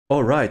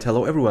Alright,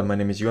 hello everyone, my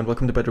name is Yu and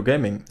welcome to Better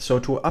Gaming. So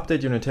to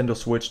update your Nintendo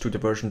Switch to the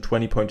version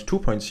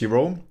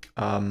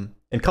 20.2.0,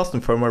 in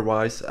custom firmware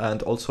wise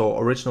and also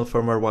original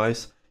firmware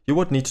wise, you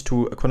would need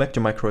to connect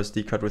your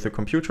microSD card with your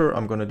computer.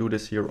 I'm gonna do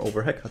this here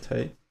over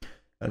Hekate.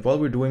 And while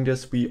we're doing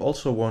this, we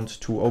also want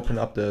to open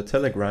up the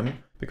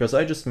Telegram, because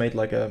I just made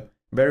like a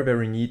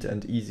very neat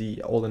and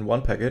easy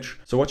all-in-one package.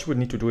 So what you would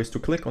need to do is to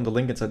click on the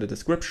link inside the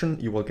description.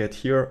 You will get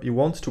here, you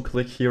want to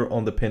click here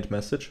on the pinned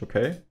message,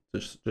 okay?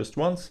 Just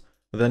once.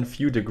 Then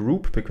view the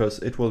group, because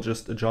it will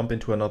just jump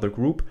into another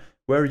group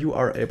where you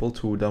are able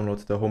to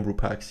download the homebrew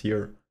packs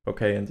here.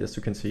 Okay, and as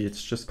you can see,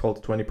 it's just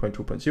called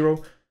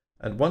 20.2.0.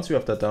 And once you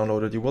have that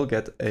downloaded, you will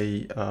get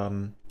a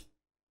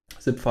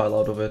zip file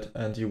out of it,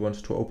 and you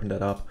want to open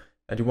that up.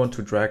 And you want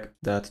to drag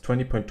that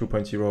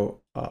 20.2.0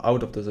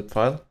 out of the zip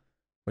file.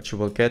 What you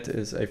will get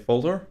is a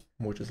folder,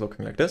 which is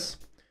looking like this.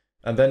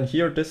 And then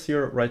here, this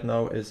here right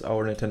now is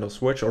our Nintendo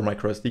Switch or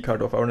microSD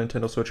card of our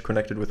Nintendo Switch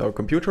connected with our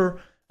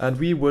computer. And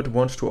we would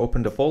want to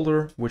open the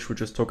folder, which we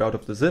just took out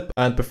of the zip.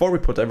 And before we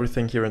put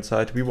everything here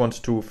inside, we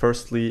want to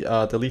firstly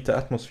delete the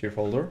atmosphere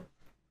folder.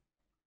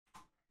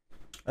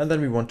 And then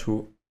we want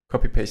to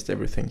copy paste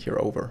everything here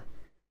over.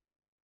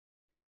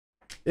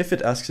 If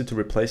it asks you to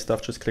replace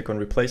stuff, just click on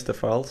replace the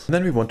files. And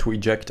then we want to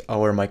eject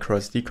our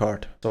microSD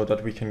card so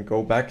that we can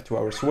go back to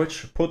our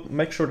Switch.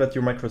 Make sure that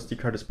your microSD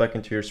card is back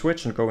into your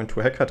Switch and go into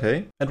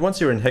Hekate. And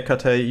once you're in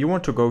Hekate, you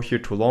want to go here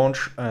to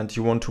launch, and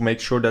you want to make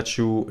sure that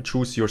you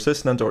choose your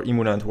sysnant or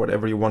emunant,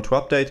 whatever you want to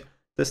update.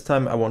 This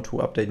time I want to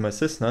update my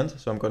sysnant,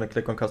 so I'm going to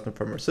click on custom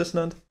firmware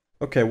sysnant.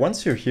 Okay,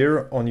 once you're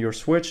here on your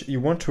Switch, you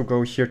want to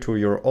go here to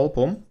your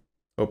album,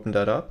 open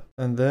that up.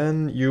 And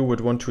then you would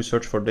want to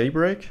search for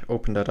Daybreak,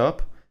 open that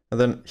up. And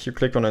then here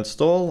click on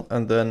install,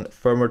 and then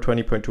firmware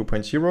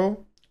 20.2.0,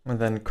 and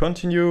then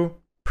continue,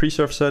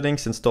 preserve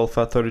settings, install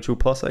FAT32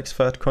 plus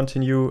exFAT,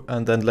 continue,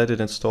 and then let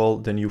it install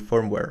the new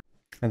firmware.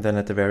 And then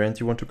at the very end,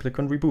 you want to click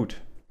on reboot.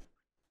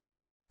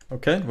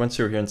 Okay, once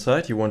you're here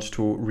inside, you want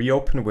to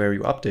reopen where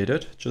you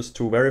updated, just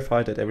to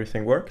verify that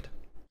everything worked.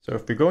 So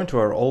if we go into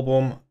our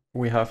album,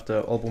 we have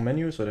the album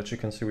menu so that you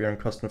can see we are in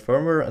custom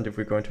firmware. And if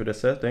we go into the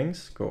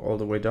settings, go all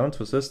the way down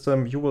to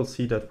system, you will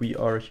see that we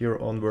are here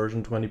on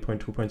version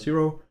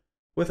 20.2.0.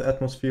 with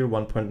atmosphere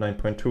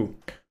 1.9.2.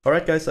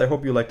 Alright guys, I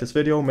hope you liked this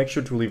video. Make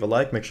sure to leave a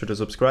like, make sure to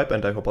subscribe,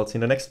 and I hope I'll see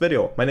you in the next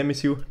video. My name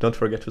is Yu, don't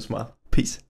forget to smile. Peace.